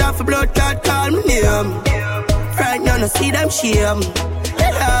youth have a blood clot call me name. Right now, no see them shame.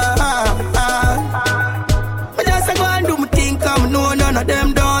 But just I go and do my thing, come know none of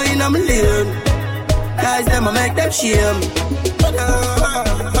them down in my lane. Guys, them I make them shame.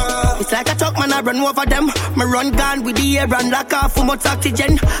 It's like a truck man, I run over them. Me run gun with the air and lock off for much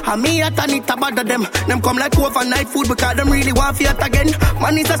oxygen. And me at and it a bother them. Them come like overnight food because them really want to eat again.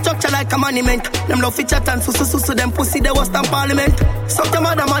 Man is a structure like a monument. Them love to chat and so them pussy they was in parliament. Suck them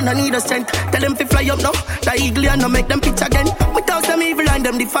other man I need a strength. Tell them to fly up now. The eagle and no make them pitch again. Without them evil and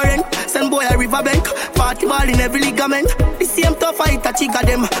them different. Send boy a riverbank. Party ball in every ligament. The same tough fight a chick of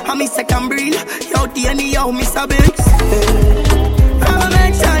them. And me second breed. Yo D&E yo Mr. Banks. From a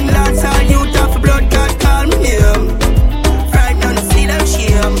mansion dance, all youth have a blood clot call me name. Right now, no see them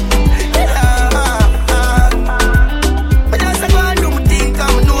shame. But just I go and do my thing,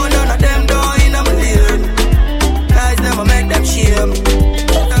 come know none of them down in my lane. Guys never make them shame.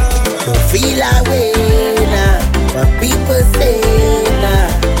 Don't feel away now, what people say now.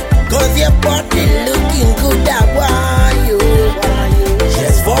 'Cause your body looking good, I want you.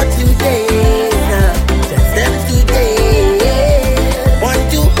 Just for today now, just them today. Want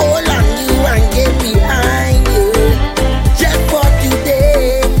to hold on you and get behind you. Just for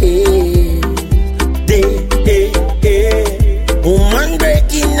today. Woman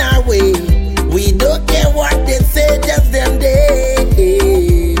breaking away. We don't care what they say, just them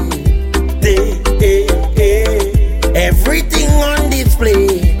everything on display.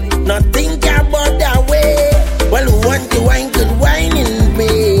 Nothing about that way. Well, who want to wine could wine in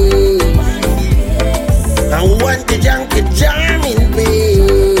bed. And want to junk could jam in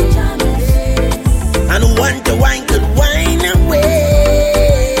bed.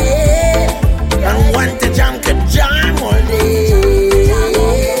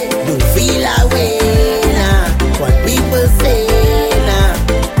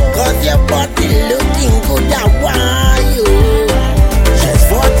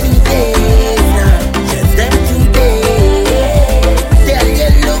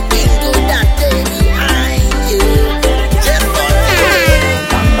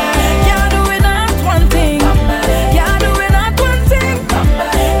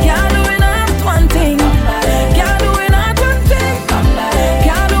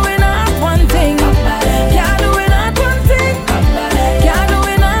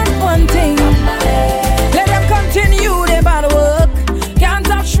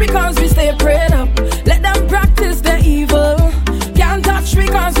 touch we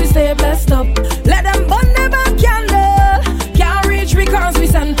cause we stay blessed up. Let them burn the back candle. Can't reach we cause we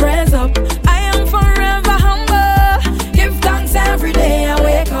send prayers up. I am forever humble. Give thanks every day I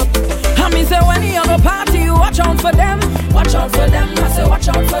wake up. And me say when you go party, watch out for them. Watch out for them, I say watch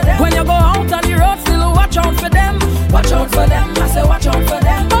out for them. When you go out on the road, still watch out for them. Watch out for them, I say watch out for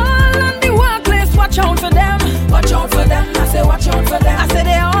them. All on the workplace, watch out for them. Watch out for them, I say watch out for them. I say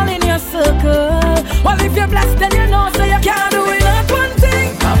they all in your circle. Well if you're blessed then you know so you can't do it not one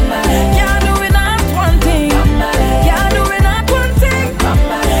thing. Can't do it not one thing. Can't do it not one thing.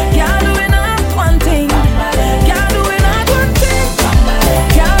 Can't do it not one thing. Can't do it not one thing.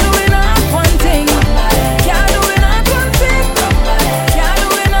 Can't do it not one thing. Can't do it not one thing. Can't do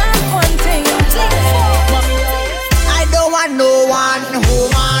it not one thing. I don't want no one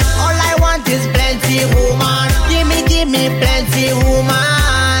woman. All I want is plenty woman. Give me plenty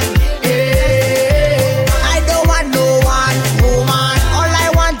woman. Yeah. I don't want no one woman. All I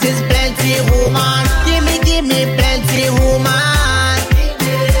want is plenty woman. Give me plenty woman.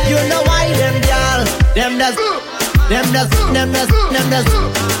 You know why them girl, them does,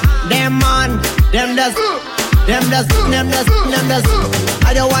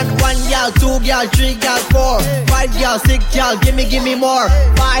 I don't want one girl, two girl, three girl, 4, 5 girl, 6 girl. Give me more.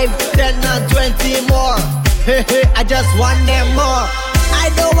 5, 10 and 20 more. I just want them more. I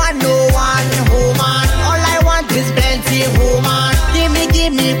don't want no one woman. All I want is plenty woman. Give me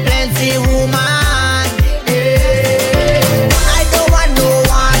plenty woman. Yeah. I don't want no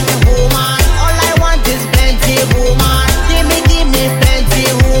one woman. All I want is plenty woman. Give me plenty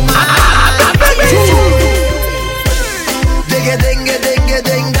woman. Digga dinga dinga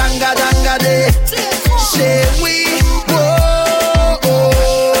ding danga danga de. Say we.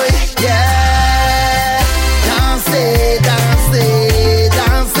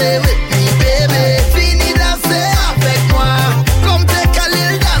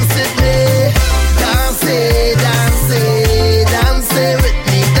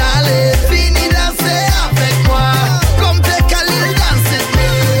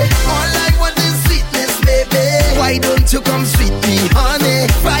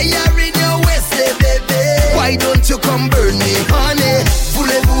 You come burn me, honey.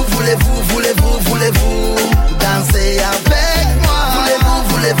 Voulez-vous danser avec moi?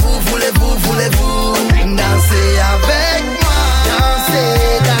 Voulez-vous danser avec moi?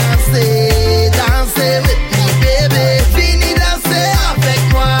 Dansez with me, baby. Fini danser avec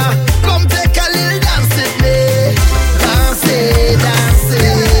moi. Comme t'es Khalil, dance with me. Dansez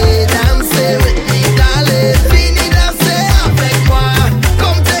with me, darling. Fini danser avec moi.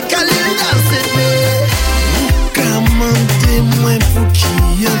 Comme t'es Khalil, dance with me. Moi pour qui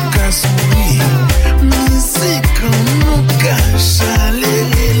y'a qu'à sourire. Musique en nous cache, aller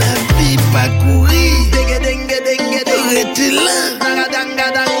la vie pas courir. Arrêtez là,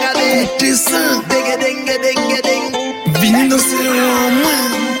 écoutez ça. Venez danser en moi,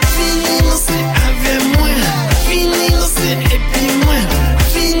 venez danser avec moi, venez danser et puis moi,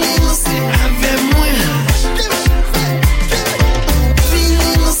 venez danser avec moi,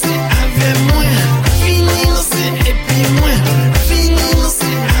 venez danser avec moi, venez danser et puis moi.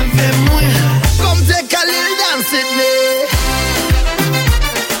 Comme t'es Khalil dans Sydney.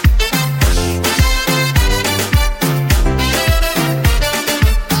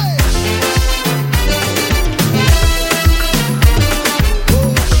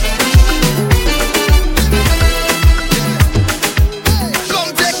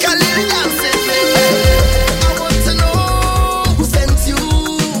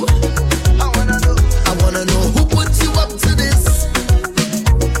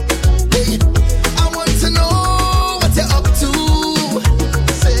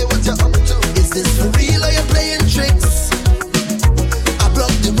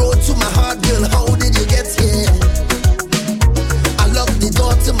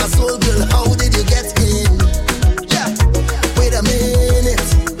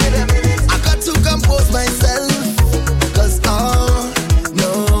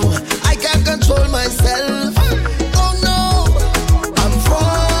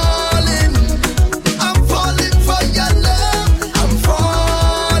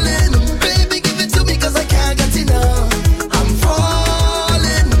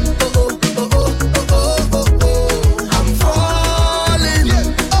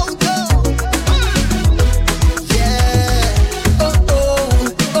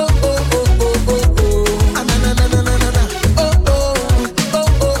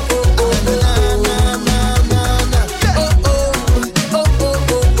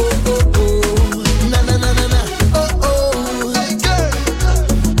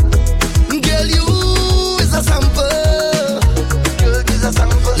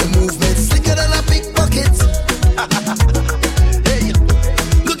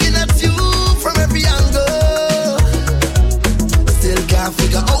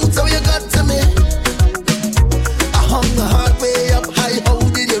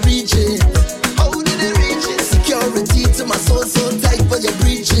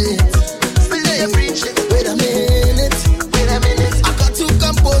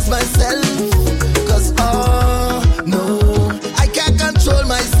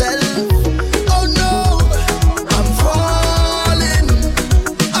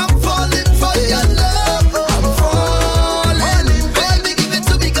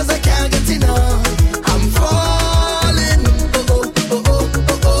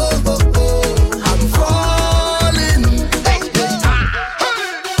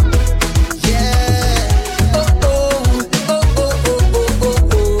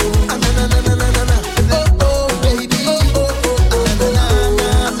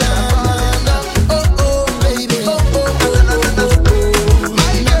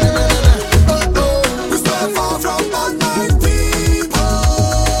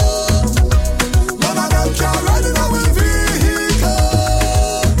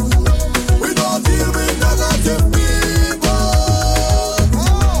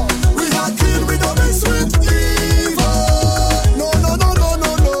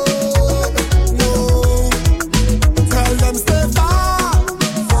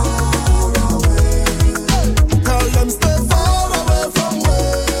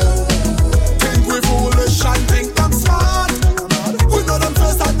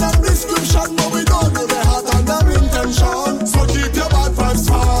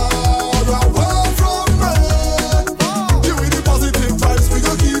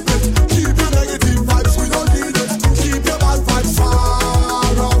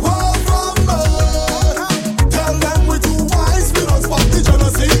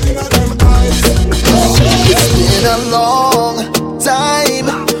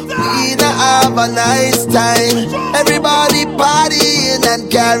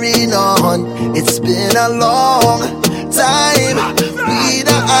 It's been a long time. We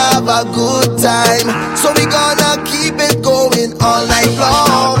don't have a good time, so we gonna keep it going all night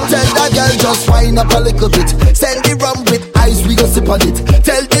long. Tell that girl just wind up a little bit. Send the rum with ice, we go sip on it.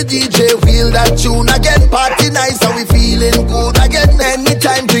 Tell the DJ wheel that tune again. Party nice and we feeling good again.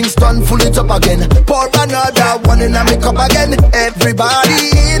 Anytime drinks done, full it up again. Pour another one in a make up again.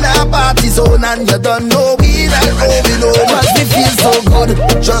 Everybody in a party zone and you don't know we not going home. Cause we feel so good,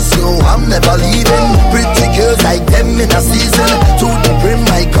 just know I'm never leaving. Pretty girls like them in a season. To the brim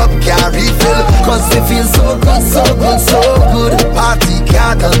my cup can't refill. Cause we feel so good, so good, so good. Party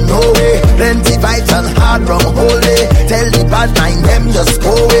can't done no way. Plenty vibes and hard rum holy. Tell the bad mind them just go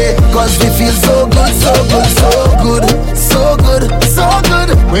away. Cause we feel so good, so good, so good. So good, so good.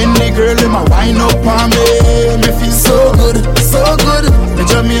 When the girl in my wine up on me feel so good, so good. The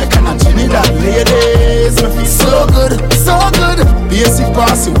Jamaican and Trinidad ladies, me feel so good, so good. Basic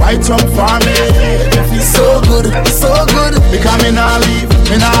bossy white rum for me feel so good, so good. Because me nah leave,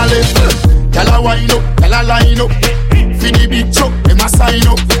 me nah live. Tell her wine up, tell her line up. For the big truck, they must sign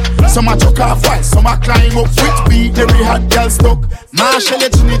up. Some a chuck off while, some a climb up. With beat, every hot girl stuck. Marshall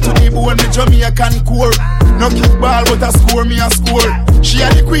it to the bone, the Jamaican core. No kickball, but a score, me a score. She a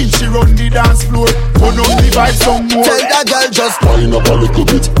the queen, she run the dance floor. Turn up the vibe some more. Tell that girl just wind up a little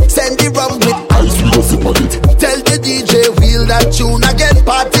bit. Send the rum with ice, we go sip on it. Tell the DJ wheel that tune again.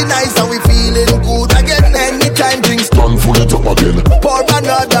 Party nice and we feeling good again. Anytime drinks done, full it up again. Pour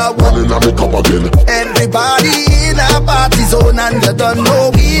another one in a make up again. Everybody in a party zone and you don't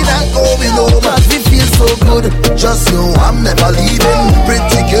know we not going home. Cause we feel so good, just know I'm never leaving.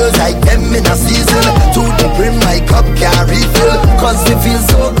 Pretty girls like them in a season. To the brim my cup can't refill. Cause we feel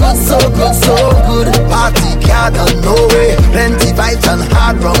so good, so good, so good. Party can't done no way. Plenty vibes and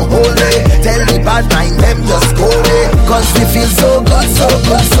hard rum holy. Tell the bad mind them just go away. Cause we feel so good, so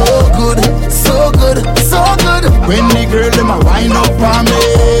good, so good. So good, so good. When the girl in my wine up on me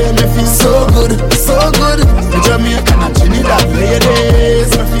feel so good, so good. The Jamaican and Trinidad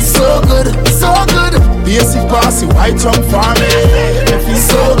ladies, me feel so good, so good. Basic bossy white rum for me feel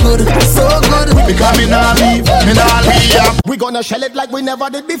so good, so good. Because me nah leave, me nah leave. We gonna shell it like we never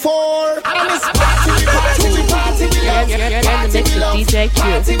did before. And it's party, we party, we party, we love. Party we love,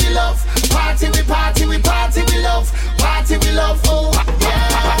 party we love. Party we party, we party we love. Party we love, oh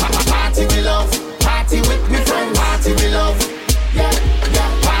yeah. Party we love, party with me friends. Party we love, yeah,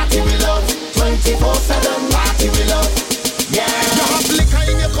 yeah. Party we love, 24/7. Party we love, yeah. You have liquor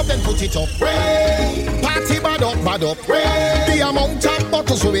in your cup, then put it up. Party bad up. The amount of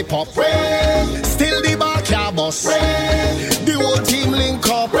bottles we pop. Still the bar can't bust. The whole team link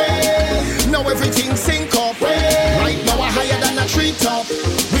up. Now everything sync up. Right now we're higher than a treetop.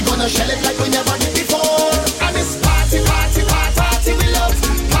 We gonna shell it like we never did before. And it's party we love. Party we love.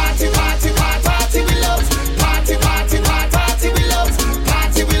 Party we love.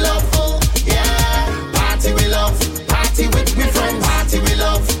 Party we love, oh yeah. Party we love. Party with me friends. Party we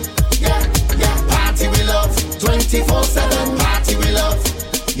love, yeah, yeah. Party we love, 24/7. Party we love,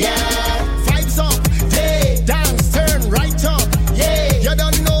 yeah. Vibes up, day, dance, turn right up, yeah. You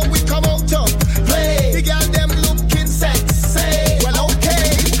don't know we come out up, play. The girl them looking sexy. Well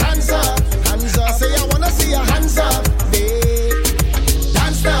okay, hands up. I say I wanna see your hands up, babe.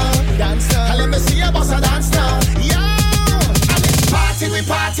 Dance now. And let me see your boss and dance now, yeah. And it's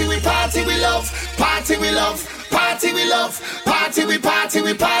party we love. Party we love. Party we love. Party we love.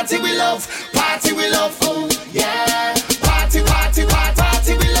 Party we love. Party we love, oh yeah. Party we love.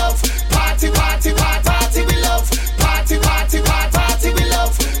 Party we love. Party we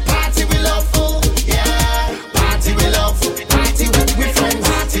love. Party we love, oh yeah. Party we love. Party with me friends.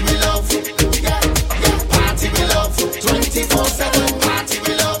 Party we love, yeah, yeah. Party we love, 24/7. Party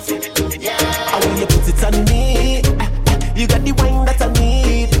we love, yeah. I want you put it on me. You got the wine that I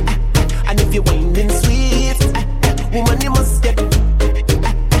need. And if you're whining sweet, woman, you must get to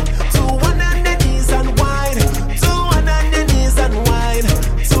one on the knees and wine. To one on the knees and wine.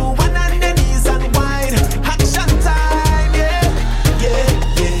 To one on the knees and wine. Action time, yeah,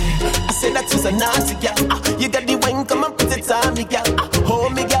 yeah, yeah. I said that was a naughty girl. You got the wine, come and put it on me, girl.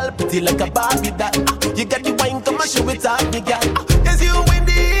 Hold me, girl, put it like a Barbie doll. You got the wine, come and show it on me, girl. Is you win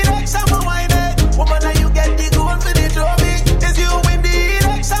the election, my wine, woman, and you get the gold for the trophy. Is you win the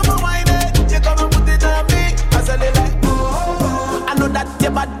election, my wine, you come and put it on me. I said it like, I know that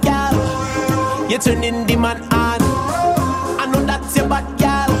you're bad, girl. You're turning the man on. I know that you're bad,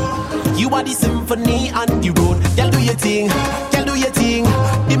 girl. You are the symphony on the road. Girl, do your thing. Girl, do your thing.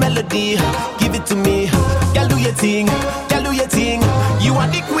 The melody, give it to me. Girl, do your thing. Girl, do your thing. You are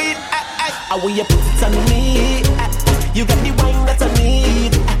the queen. I will you put it on me. You got the wine that I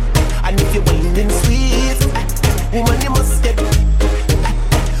need. And if if you're winding sweet, woman, you must get. To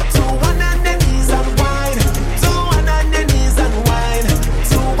one on the knees and wine. To one on the knees and wine.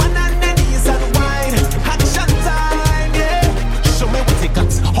 To one on the knees and wine. Action time, yeah. Show me what you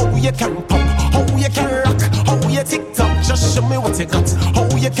got, how you can pop, how you can rock, how you tick-tock. Just show me what you got, how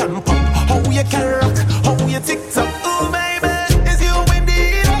you can pop, how you can rock, how you tick-tock. Ooh, baby, is you win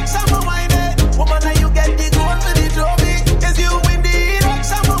the election for wine it? Woman, now you get the gold for the trophy. Is you win the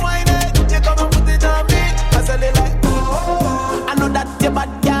election for wine it? You come and put it on me. I say like, oh, I know that you're bad,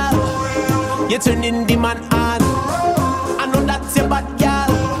 girl. You're turning the man on. I know that you're bad,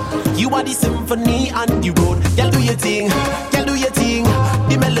 girl. You are the symphony on the road. Girl, do your thing. Girl, do your thing.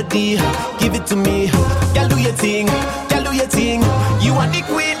 The melody, give it to me. Girl, do your thing. Girl, do your thing. You are the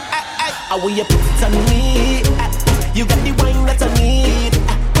queen. How will you put it on me? You got the wine that I need.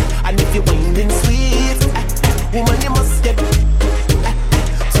 And if you're winding sweet, woman, you must get. To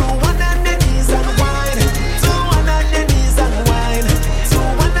one on the knees and wine. To one on the knees and wine. To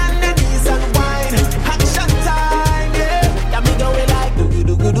one on the knees and wine. Action time, yeah. Got me going like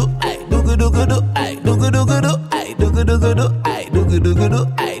do-go-do-go-do, ay, do-go-do-go-do, ay, do-go-do-go-do, ay, do-go-do-go-do, ay, do-go-do-go-do,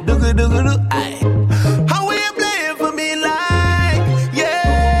 ay, do-go-do-go-do, ay. How will you play it for me like,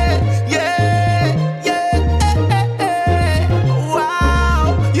 yeah, yeah, yeah,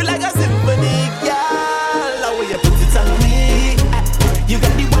 wow. You like a symphony, girl. How will you put it on me? You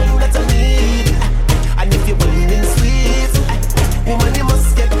got the wine that I need. And if you're winding sweet, woman, you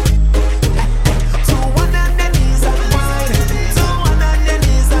must get. To one on the knees and wine. To one on the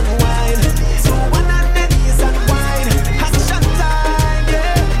knees and wine. To one on the knees and wine. Action time,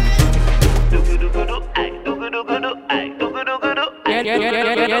 yeah.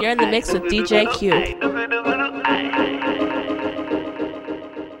 You're in the mix with DJ Q.